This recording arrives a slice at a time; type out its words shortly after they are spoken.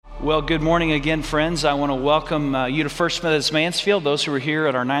Well, good morning again, friends. I want to welcome you to First Methodist Mansfield, those who are here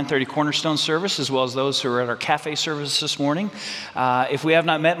at our 9:30 Cornerstone service, as well as those who are at our cafe service this morning. If we have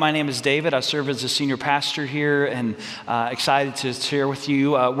not met, my name is David. I serve as a senior pastor here and excited to share with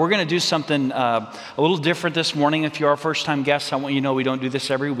you. We're going to do something a little different this morning. If you're our first-time guest, I want you to know we don't do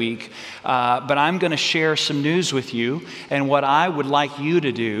this every week. But I'm going to share some news with you, and what I would like you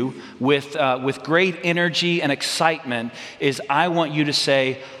to do with great energy and excitement is I want you to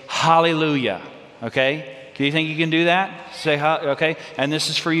say, hallelujah, okay? Do you think you can do that? Say, okay? And this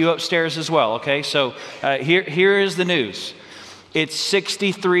is for you upstairs as well, okay? So here is the news. It's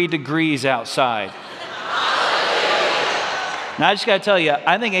 63 degrees outside. Now, I just got to tell you,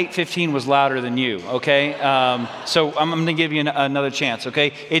 I think 8:15 was louder than you, okay? So I'm going to give you another chance,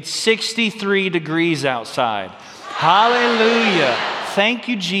 okay? It's 63 degrees outside. Hallelujah. Thank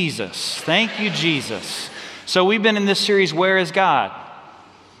you, Jesus. Thank you, Jesus. So we've been in this series, Where is God?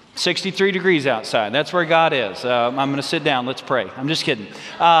 63 degrees outside. That's where God is. I'm going to sit down. Let's pray. I'm just kidding.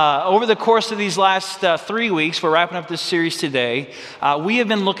 Over the course of these last 3 weeks, we're wrapping up this series today. We have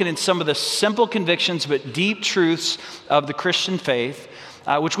been looking at some of the simple convictions but deep truths of the Christian faith,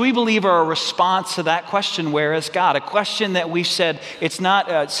 which we believe are a response to that question, where is God? A question that we've said it's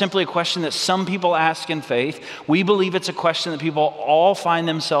not simply a question that some people ask in faith. We believe it's a question that people all find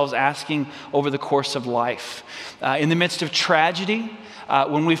themselves asking over the course of life. In the midst of tragedy,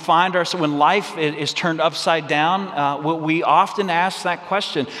 when we find ourselves, when life is turned upside down, we often ask that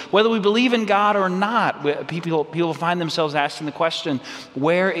question, whether we believe in God or not. People find themselves asking the question,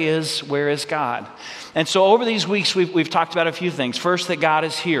 where is God? And so over these weeks, we've talked about a few things. First, that God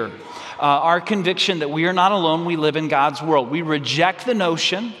is here. Our conviction that we are not alone, we live in God's world. We reject the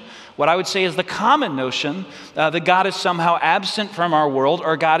notion, what I would say is the common notion, that God is somehow absent from our world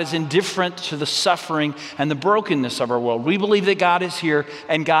or God is indifferent to the suffering and the brokenness of our world. We believe that God is here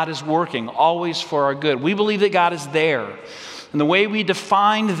and God is working, always for our good. We believe that God is there. And the way we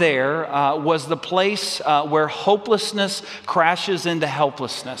defined there was the place where hopelessness crashes into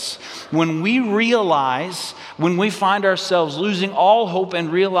helplessness. When we find ourselves losing all hope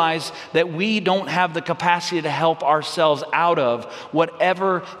and realize that we don't have the capacity to help ourselves out of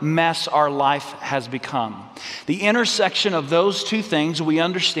whatever mess our life has become. The intersection of those two things we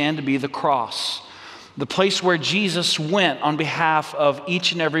understand to be the cross. The place where Jesus went on behalf of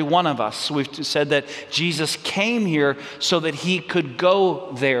each and every one of us. We've said that Jesus came here so that he could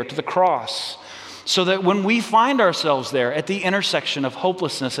go there to the cross. So that when we find ourselves there at the intersection of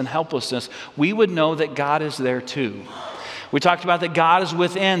hopelessness and helplessness, we would know that God is there too. We talked about that God is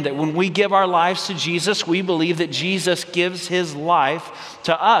within, that when we give our lives to Jesus, we believe that Jesus gives his life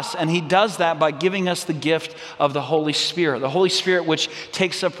to us. And he does that by giving us the gift of the Holy Spirit which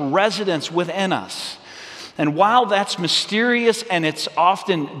takes up residence within us. And while that's mysterious and it's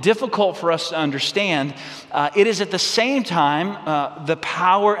often difficult for us to understand, it is at the same time the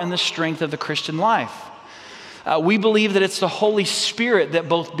power and the strength of the Christian life. We believe that it's the Holy Spirit that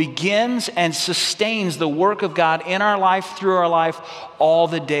both begins and sustains the work of God in our life, through our life, all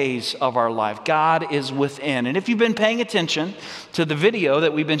the days of our life. God is within. And if you've been paying attention to the video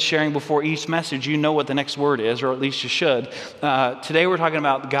that we've been sharing before each message, you know what the next word is, or at least you should. Today we're talking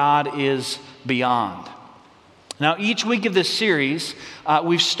about God is beyond. Now, each week of this series,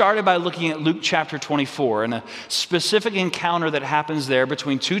 we've started by looking at Luke chapter 24 and a specific encounter that happens there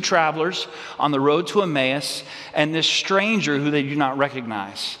between two travelers on the road to Emmaus and this stranger who they do not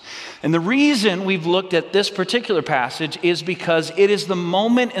recognize. And the reason we've looked at this particular passage is because it is the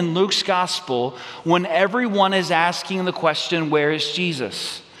moment in Luke's gospel when everyone is asking the question, where is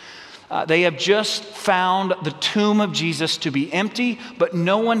Jesus? They have just found the tomb of Jesus to be empty, but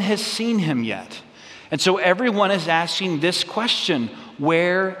no one has seen him yet. And so everyone is asking this question,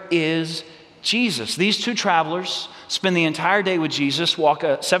 where is Jesus? These two travelers spend the entire day with Jesus, walk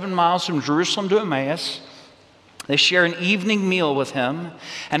 7 miles from Jerusalem to Emmaus. They share an evening meal with him,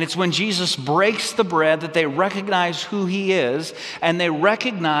 and it's when Jesus breaks the bread that they recognize who he is, and they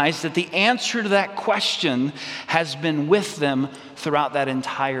recognize that the answer to that question has been with them throughout that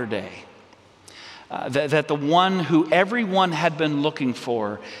entire day. That the one who everyone had been looking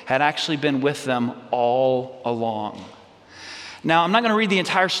for had actually been with them all along. Now, I'm not going to read the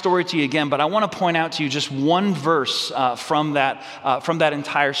entire story to you again, but I want to point out to you just one verse from that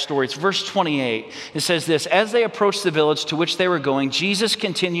entire story. It's verse 28. It says this: as they approached the village to which they were going, Jesus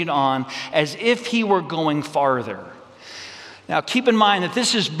continued on as if he were going farther. Now, keep in mind that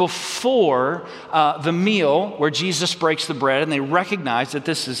this is before the meal where Jesus breaks the bread, and they recognize that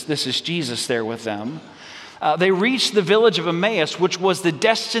this is Jesus there with them. They reached the village of Emmaus, which was the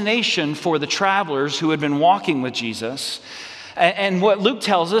destination for the travelers who had been walking with Jesus. And what Luke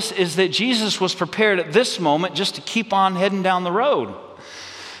tells us is that Jesus was prepared at this moment just to keep on heading down the road.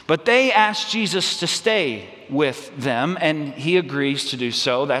 But they asked Jesus to stay with them, and he agrees to do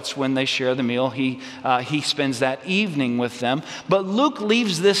so. That's when they share the meal. He spends that evening with them. But Luke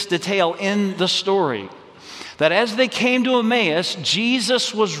leaves this detail in the story, that as they came to Emmaus,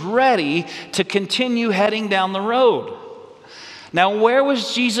 Jesus was ready to continue heading down the road. Now, where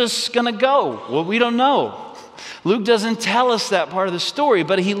was Jesus going to go? Well, we don't know. Luke doesn't tell us that part of the story,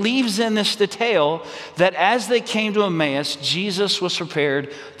 but he leaves in this detail that as they came to Emmaus, Jesus was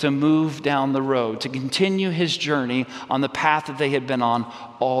prepared to move down the road, to continue his journey on the path that they had been on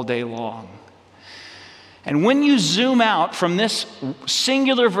all day long. And when you zoom out from this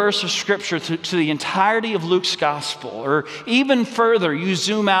singular verse of Scripture to the entirety of Luke's gospel, or even further, you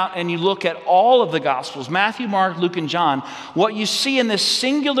zoom out and you look at all of the gospels, Matthew, Mark, Luke, and John, what you see in this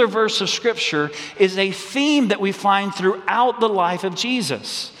singular verse of Scripture is a theme that we find throughout the life of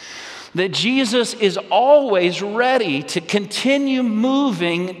Jesus. That Jesus is always ready to continue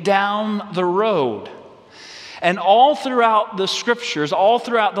moving down the road. And all throughout the Scriptures, all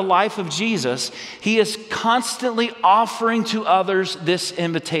throughout the life of Jesus, he is constantly offering to others this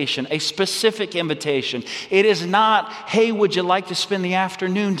invitation, a specific invitation. It is not, hey, would you like to spend the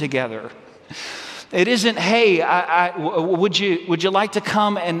afternoon together? It isn't, hey, would you like to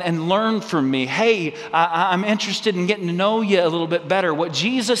come and learn from me? Hey, I'm interested in getting to know you a little bit better. What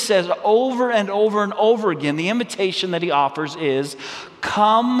Jesus says over and over and over again, the invitation that he offers is,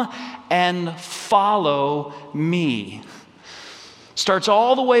 come and follow me. Starts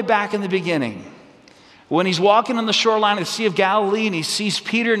all the way back in the beginning. When he's walking on the shoreline of the Sea of Galilee and he sees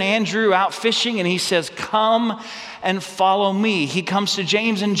Peter and Andrew out fishing and he says, come and follow me. He comes to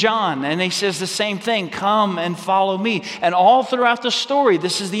James and John and he says the same thing, come and follow me. And all throughout the story,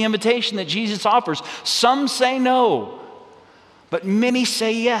 this is the invitation that Jesus offers. Some say no, but many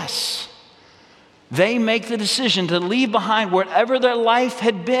say yes. They make the decision to leave behind whatever their life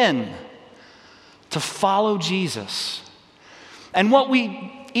had been to follow Jesus. And what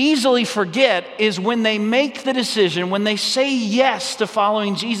we easily forget is when they make the decision, when they say yes to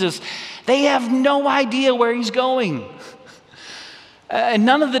following Jesus, they have no idea where he's going. And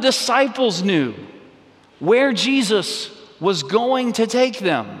none of the disciples knew where Jesus was going to take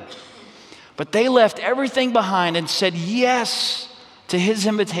them. But they left everything behind and said yes to his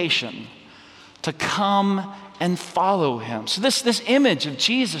invitation to come and follow him. So this image of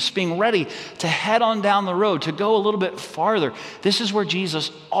Jesus being ready to head on down the road, to go a little bit farther, this is where Jesus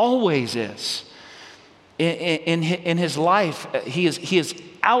always is. In his life, he is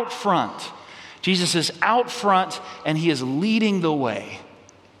out front. Jesus is out front and he is leading the way.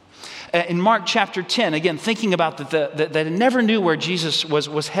 In Mark chapter 10, again, thinking about that I never knew where Jesus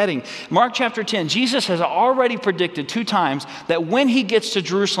was heading. Mark chapter 10, Jesus has already predicted 2 times that when he gets to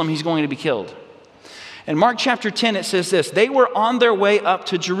Jerusalem, he's going to be killed. In Mark chapter 10, it says this, they were on their way up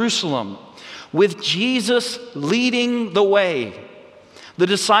to Jerusalem with Jesus leading the way. The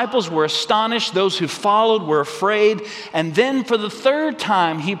disciples were astonished. Those who followed were afraid. And then for the 3rd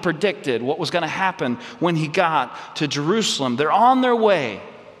time, he predicted what was going to happen when he got to Jerusalem. They're on their way.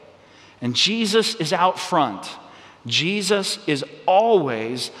 And Jesus is out front. Jesus is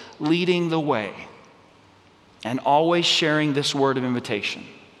always leading the way and always sharing this word of invitation.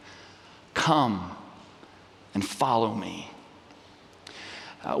 Come and follow me.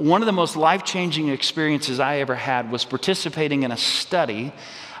 One of the most life-changing experiences I ever had was participating in a study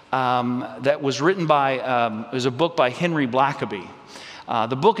that was written by, it was a book by Henry Blackaby.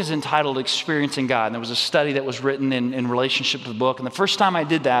 The book is entitled Experiencing God, and there was a study that was written in relationship to the book. And the first time I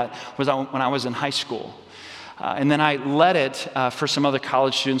did that was when I was in high school. And then I led it for some other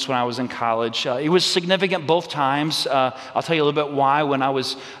college students when I was in college. It was significant both times. I'll tell you a little bit why when I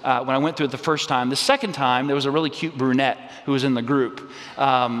went through it the first time. The second time, there was a really cute brunette who was in the group.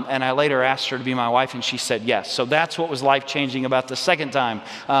 And I later asked her to be my wife, and she said yes. So that's what was life-changing about the second time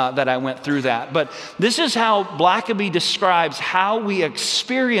that I went through that. But this is how Blackaby describes how we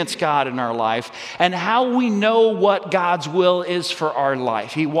experience God in our life and how we know what God's will is for our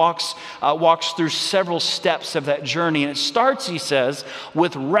life. He walks through several steps of that journey. And it starts, he says,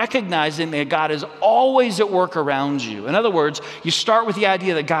 with recognizing that God is always at work around you. In other words, you start with the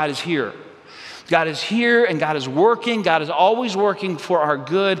idea that God is here. God is here and God is working. God is always working for our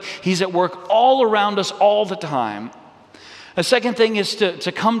good. He's at work all around us all the time. The second thing is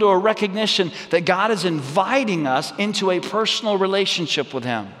to come to a recognition that God is inviting us into a personal relationship with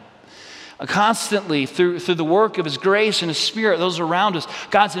him. Constantly, through the work of His grace and His Spirit, those around us,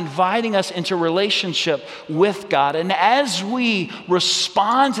 God's inviting us into relationship with God. And as we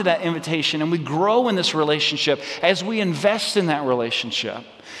respond to that invitation and we grow in this relationship, as we invest in that relationship,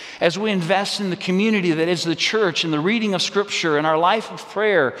 as we invest in the community that is the church and the reading of Scripture and our life of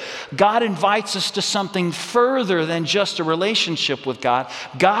prayer, God invites us to something further than just a relationship with God.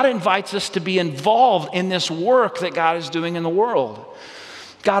 God invites us to be involved in this work that God is doing in the world.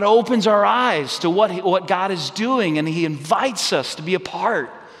 God opens our eyes to what God is doing, and He invites us to be a part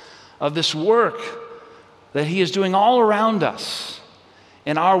of this work that He is doing all around us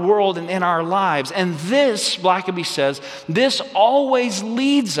in our world and in our lives. And this, Blackaby says, this always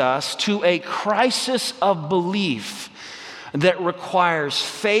leads us to a crisis of belief that requires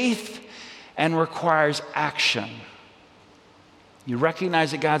faith and requires action. You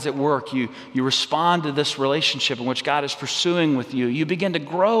recognize that God's at work. You respond to this relationship in which God is pursuing with you. You begin to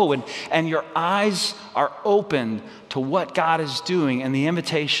grow, and your eyes are open to what God is doing, and the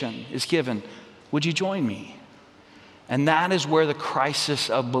invitation is given. Would you join me? And that is where the crisis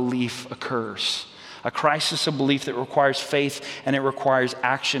of belief occurs. A crisis of belief that requires faith and it requires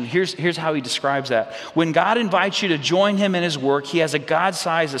action. Here's how he describes that. When God invites you to join him in his work, he has a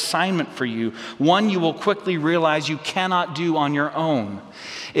God-sized assignment for you, one you will quickly realize you cannot do on your own.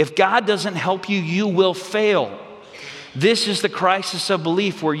 If God doesn't help you, you will fail. This is the crisis of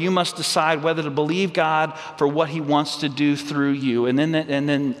belief where you must decide whether to believe God for what he wants to do through you. And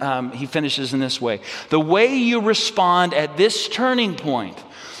then he finishes in this way. The way you respond at this turning point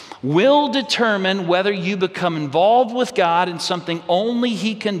will determine whether you become involved with God in something only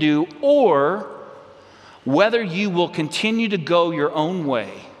he can do, or whether you will continue to go your own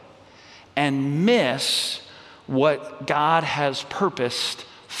way and miss what God has purposed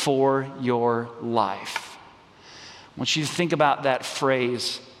for your life. I want you to think about that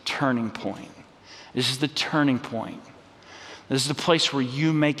phrase, turning point. This is the turning point. This is the place where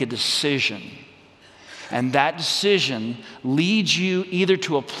you make a decision. And that decision leads you either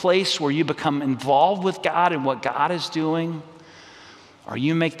to a place where you become involved with God and what God is doing, or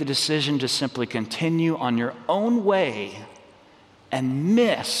you make the decision to simply continue on your own way and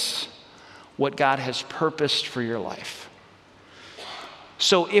miss what God has purposed for your life.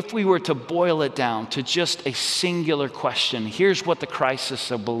 So if we were to boil it down to just a singular question, here's what the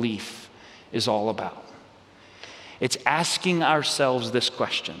crisis of belief is all about. It's asking ourselves this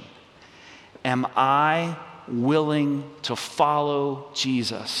question: am I willing to follow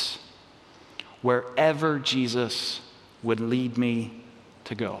Jesus wherever Jesus would lead me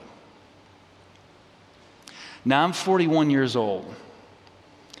to go? Now I'm 41 years old,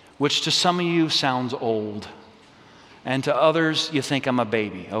 which to some of you sounds old. And to others, you think I'm a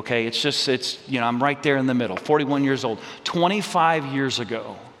baby, okay? I'm right there in the middle, 41 years old. 25 years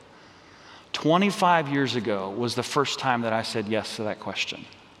ago was the first time that I said yes to that question.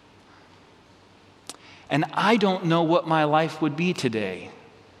 And I don't know what my life would be today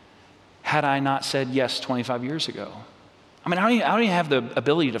had I not said yes 25 years ago. I mean, I don't even have the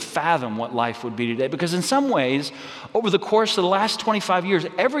ability to fathom what life would be today, because in some ways, over the course of the last 25 years,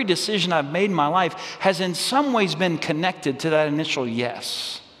 every decision I've made in my life has in some ways been connected to that initial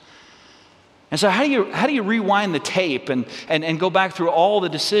yes. And so how do you rewind the tape and go back through all the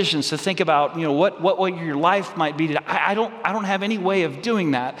decisions to think about, what your life might be today? I don't have any way of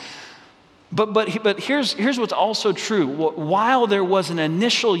doing that. But here's what's also true. While there was an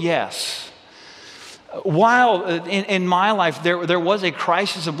initial yes, while in my life there was a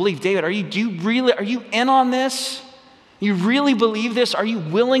crisis of belief. David, are you in on this? You really believe this? Are you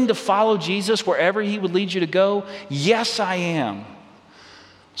willing to follow Jesus wherever he would lead you to go? Yes, I am.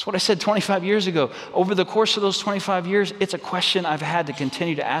 That's what I said 25 years ago. Over the course of those 25 years, it's a question I've had to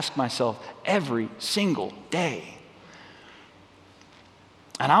continue to ask myself every single day.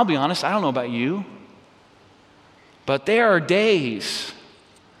 And I'll be honest, I don't know about you, but there are days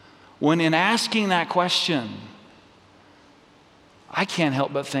when in asking that question, I can't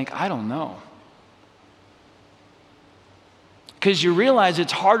help but think, I don't know. Because you realize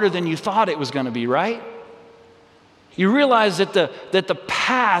it's harder than you thought it was going to be, right? You realize that the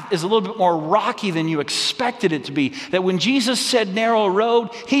path is a little bit more rocky than you expected it to be. That when Jesus said narrow road,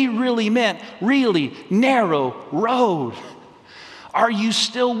 he really meant really narrow road. Are you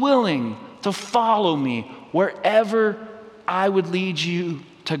still willing to follow me wherever I would lead you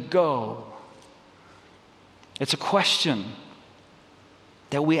to go? It's a question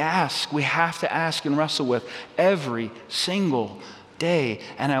that we have to ask and wrestle with every single day.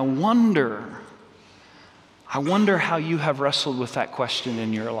 And I wonder how you have wrestled with that question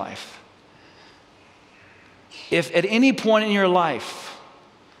in your life. If at any point in your life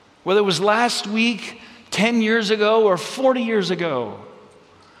Whether it was last week, 10 years ago, or 40 years ago,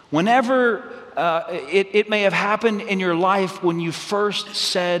 whenever it may have happened in your life when you first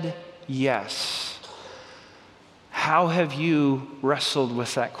said yes, how have you wrestled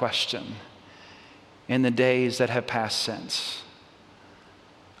with that question in the days that have passed since?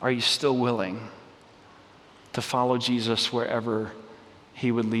 Are you still willing to follow Jesus wherever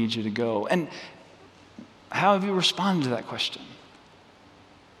he would lead you to go? And how have you responded to that question?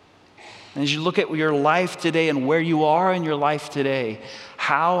 And as you look at your life today and where you are in your life today,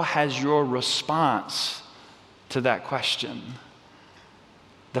 how has your response to that question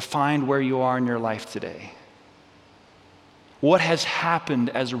defined where you are in your life today? What has happened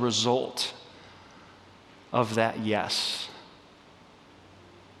as a result of that yes?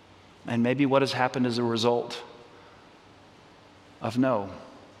 And maybe what has happened as a result of no?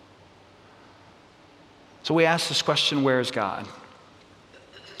 So we ask this question, where is God?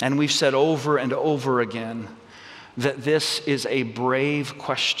 And we've said over and over again that this is a brave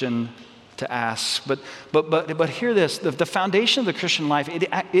question to ask. But hear this, the foundation of the Christian life,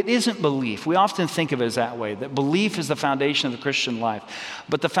 it isn't belief. We often think of it as that way, that belief is the foundation of the Christian life.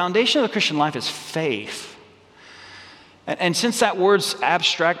 But the foundation of the Christian life is faith. And since that word's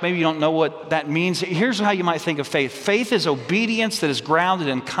abstract, maybe you don't know what that means, here's how you might think of faith. Faith is obedience that is grounded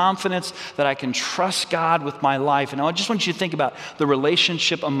in confidence that I can trust God with my life. And I just want you to think about the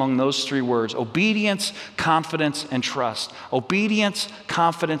relationship among those three words: obedience, confidence, and trust. Obedience,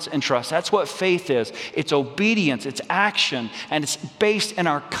 confidence, and trust. That's what faith is. It's obedience, it's action, and it's based in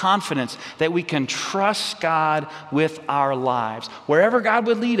our confidence that we can trust God with our lives. Wherever God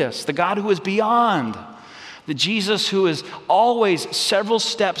would lead us, the God who is beyond, the Jesus who is always several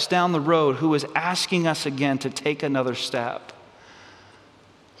steps down the road, who is asking us again to take another step.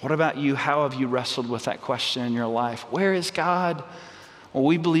 What about you? How have you wrestled with that question in your life? Where is God? Well,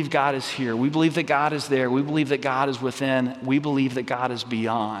 we believe God is here. We believe that God is there. We believe that God is within. We believe that God is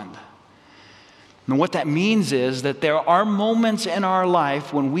beyond. And what that means is that there are moments in our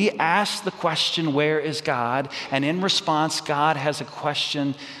life when we ask the question, where is God? And in response, God has a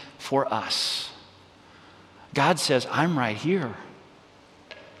question for us. God says, I'm right here.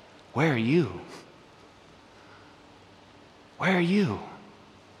 Where are you? Where are you?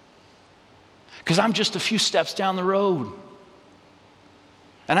 Because I'm just a few steps down the road.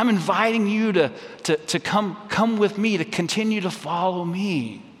 And I'm inviting you to come with me, to continue to follow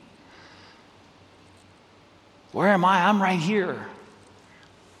me. Where am I? I'm right here.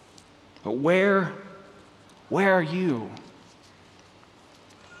 But where are you?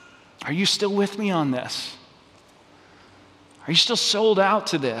 Are you still with me on this? Are you still sold out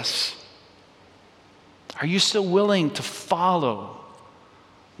to this? Are you still willing to follow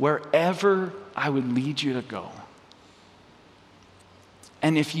wherever I would lead you to go?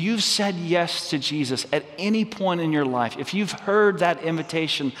 And if you've said yes to Jesus at any point in your life, if you've heard that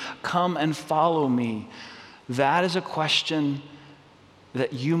invitation, come and follow me, that is a question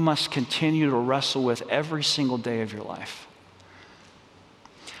that you must continue to wrestle with every single day of your life.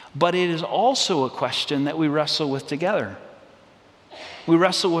 But it is also a question that we wrestle with together. We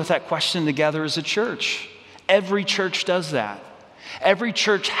wrestle with that question together as a church. Every church does that. Every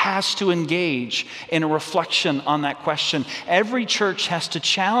church has to engage in a reflection on that question. Every church has to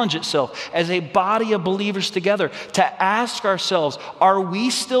challenge itself as a body of believers together to ask ourselves, are we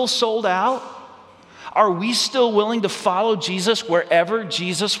still sold out? Are we still willing to follow Jesus wherever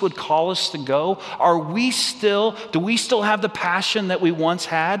Jesus would call us to go? Do we still have the passion that we once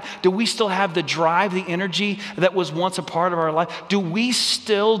had? Do we still have the drive, the energy that was once a part of our life? Do we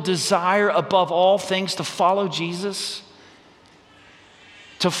still desire above all things to follow Jesus?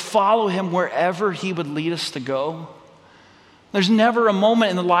 To follow him wherever he would lead us to go? There's never a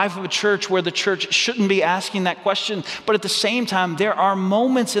moment in the life of a church where the church shouldn't be asking that question. But at the same time, there are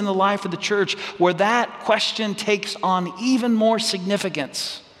moments in the life of the church where that question takes on even more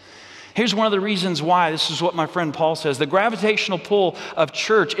significance. Here's one of the reasons why. This is what my friend Paul says. The gravitational pull of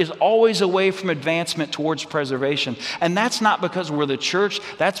church is always away from advancement towards preservation. And that's not because we're the church.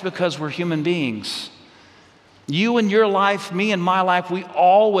 That's because we're human beings. You and your life, me and my life, we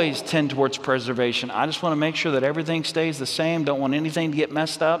always tend towards preservation. I just want to make sure that everything stays the same. Don't want anything to get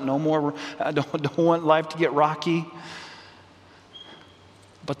messed up. No more. Don't want life to get rocky.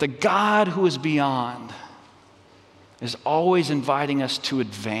 But the God who is beyond is always inviting us to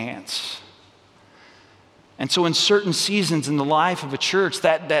advance. And so in certain seasons in the life of a church,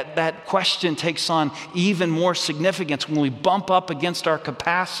 that question takes on even more significance when we bump up against our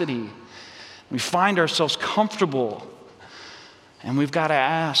capacity. We find ourselves comfortable, and we've got to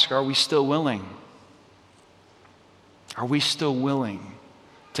ask, are we still willing? Are we still willing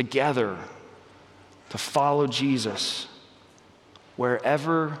together to follow Jesus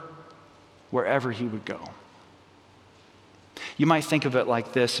wherever he would go. You might think of it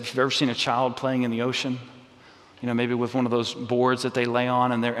like this. If you've ever seen a child playing in the ocean, maybe with one of those boards that they lay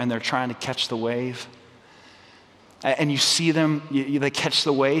on and they're trying to catch the wave. And you see them, they catch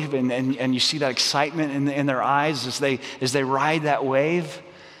the wave, and you see that excitement in their eyes as they ride that wave.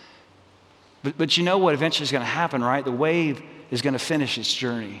 But you know what eventually is going to happen, right? The wave is going to finish its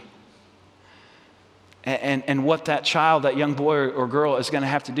journey. And what that child, that young boy or girl is going to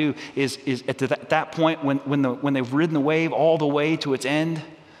have to do is at that point when they've ridden the wave all the way to its end,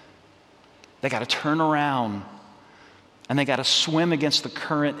 they got to turn around and they got to swim against the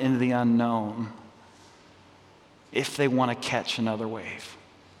current into the unknown if they want to catch another wave.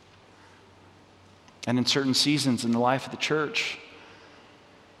 And in certain seasons in the life of the church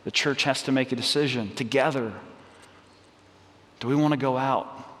has to make a decision together. Do we want to go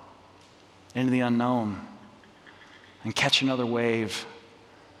out into the unknown and catch another wave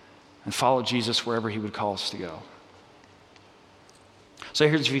and follow Jesus wherever he would call us to go? So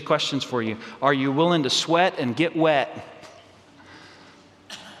here's a few questions for you. Are you willing to sweat and get wet?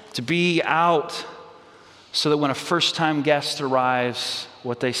 To be out so that when a first-time guest arrives,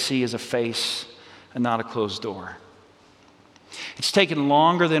 what they see is a face and not a closed door? It's taken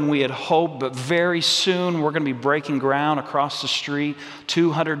longer than we had hoped, but very soon we're going to be breaking ground across the street,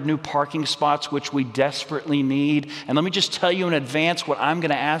 200 new parking spots, which we desperately need. And let me just tell you in advance what I'm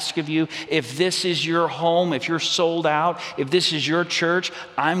going to ask of you. If this is your home, if you're sold out, if this is your church,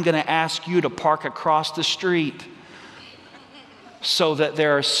 I'm going to ask you to park across the street so that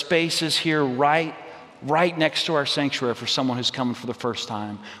there are spaces here right next to our sanctuary for someone who's coming for the first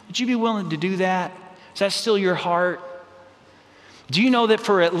time. Would you be willing to do that? Is that still your heart? Do you know that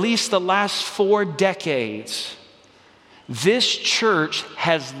for at least the last 4 decades, this church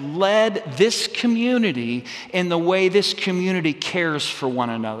has led this community in the way this community cares for one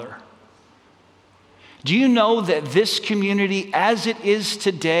another? Do you know that this community, as it is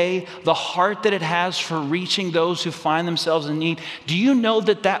today, the heart that it has for reaching those who find themselves in need, do you know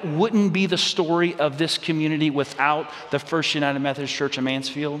that that wouldn't be the story of this community without the First United Methodist Church of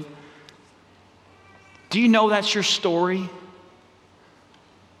Mansfield? Do you know that's your story?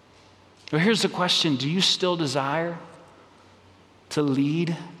 But here's the question. Do you still desire to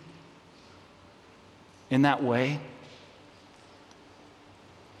lead in that way?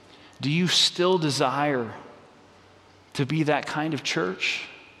 Do you still desire to be that kind of church?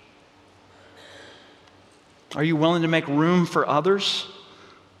 Are you willing to make room for others?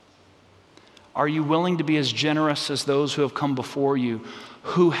 Are you willing to be as generous as those who have come before you,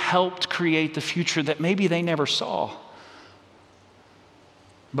 who helped create the future that maybe they never saw,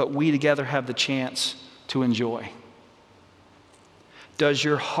 but we together have the chance to enjoy? Does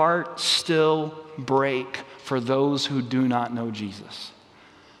your heart still break for those who do not know Jesus?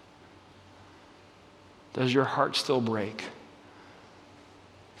 Does your heart still break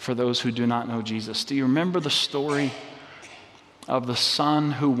for those who do not know Jesus? Do you remember the story of the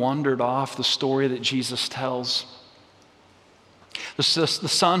son who wandered off, the story that Jesus tells? The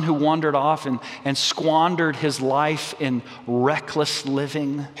son who wandered off and squandered his life in reckless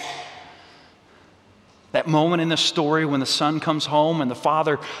living. That moment in the story when the son comes home and the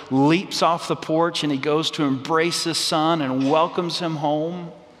father leaps off the porch and he goes to embrace his son and welcomes him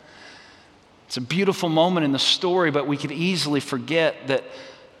home. It's a beautiful moment in the story, but we could easily forget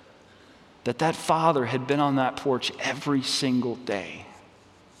that father had been on that porch every single day.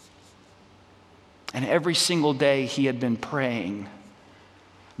 And every single day he had been praying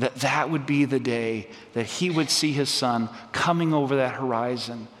that would be the day that he would see his son coming over that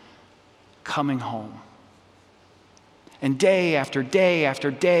horizon, coming home. And day after day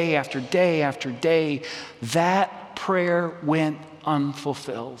after day after day after day, that prayer went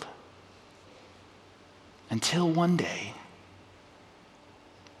unfulfilled. Until one day,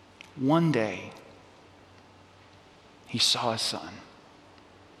 he saw his son.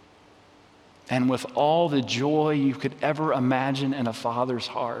 And with all the joy you could ever imagine in a father's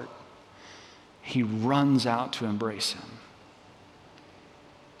heart, he runs out to embrace him.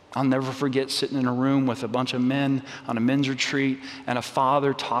 I'll never forget sitting in a room with a bunch of men on a men's retreat and a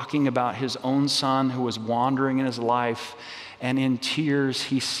father talking about his own son who was wandering in his life. And in tears,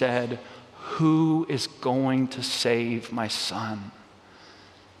 he said, "Who is going to save my son?"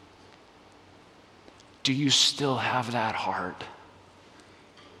 Do you still have that heart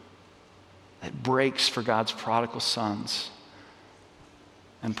that breaks for God's prodigal sons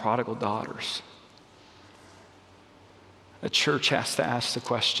and prodigal daughters? A church has to ask the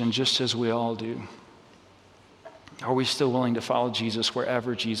question, just as we all do. Are we still willing to follow Jesus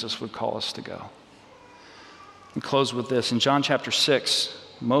wherever Jesus would call us to go? And close with this. In John chapter 6,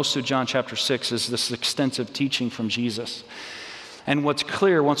 most of John chapter 6 is this extensive teaching from Jesus. And what's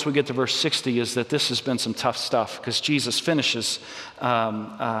clear once we get to verse 60 is that this has been some tough stuff, because Jesus finishes.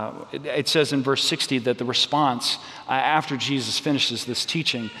 It says in verse 60 that the response after Jesus finishes this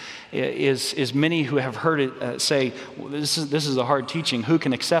teaching is many who have heard it say, well, this is a hard teaching. Who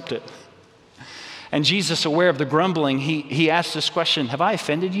can accept it? And Jesus, aware of the grumbling, he asks this question, have I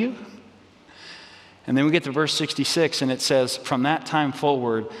offended you? And then we get to verse 66, and it says, from that time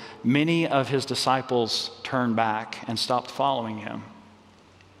forward, many of his disciples turned back and stopped following him.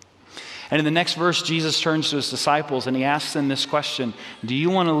 And in the next verse, Jesus turns to his disciples and he asks them this question, do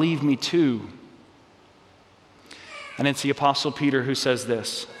you want to leave me too? And it's the Apostle Peter who says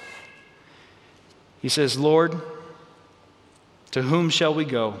this. He says, Lord, to whom shall we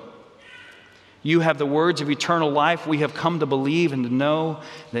go? You have the words of eternal life. We have come to believe and to know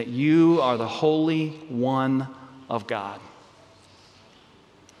that you are the Holy One of God.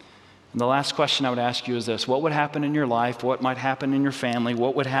 And the last question I would ask you is this. What would happen in your life? What might happen in your family?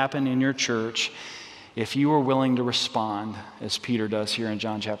 What would happen in your church if you were willing to respond as Peter does here in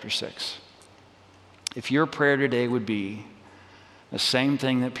John chapter 6? If your prayer today would be the same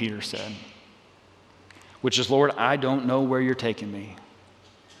thing that Peter said, which is, Lord, I don't know where you're taking me,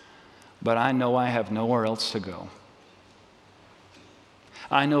 but I know I have nowhere else to go.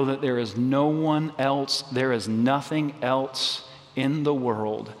 I know that there is no one else, there is nothing else in the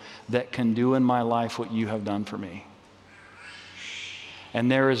world that can do in my life what you have done for me. And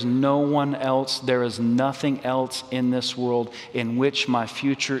there is no one else, there is nothing else in this world in which my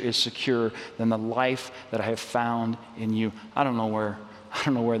future is secure than the life that I have found in you. I don't know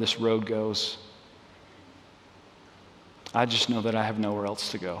where this road goes. I just know that I have nowhere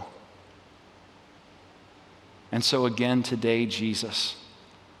else to go. And so again today, Jesus,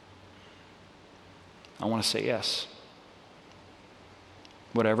 I want to say yes.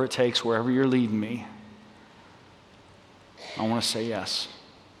 Whatever it takes, wherever you're leading me, I want to say yes.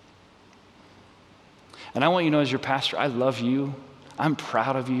 And I want you to know, as your pastor, I love you. I'm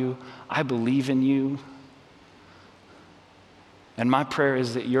proud of you. I believe in you. And my prayer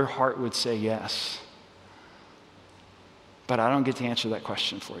is that your heart would say yes. But I don't get to answer that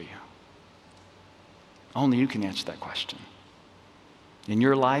question for you. Only you can answer that question. In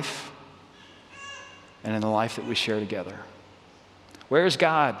your life and in the life that we share together. Where is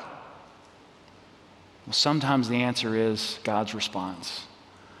God? Well, sometimes the answer is God's response.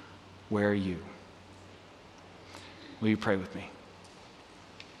 Where are you? Will you pray with me?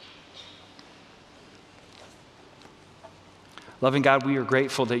 Loving God, we are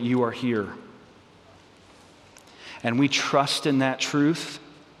grateful that you are here. And we trust in that truth.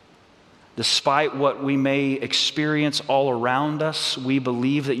 Despite what we may experience all around us, we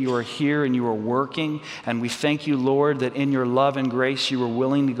believe that you are here and you are working. And we thank you, Lord, that in your love and grace you were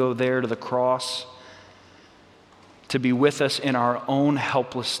willing to go there to the cross to be with us in our own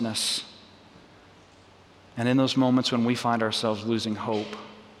helplessness and in those moments when we find ourselves losing hope.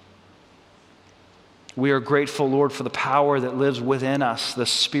 We are grateful, Lord, for the power that lives within us, the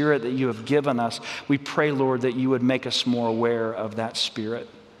Spirit that you have given us. We pray, Lord, that you would make us more aware of that Spirit.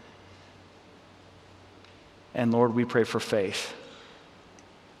 And Lord, we pray for faith,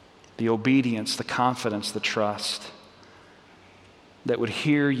 the obedience, the confidence, the trust that would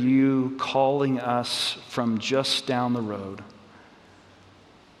hear you calling us from just down the road,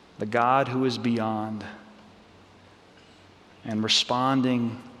 the God who is beyond, and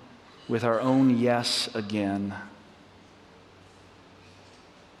responding with our own yes again.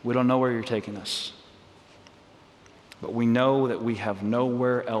 We don't know where you're taking us, but we know that we have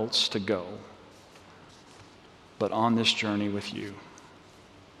nowhere else to go but on this journey with you.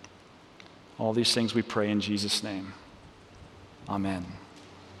 All these things we pray in Jesus' name. Amen.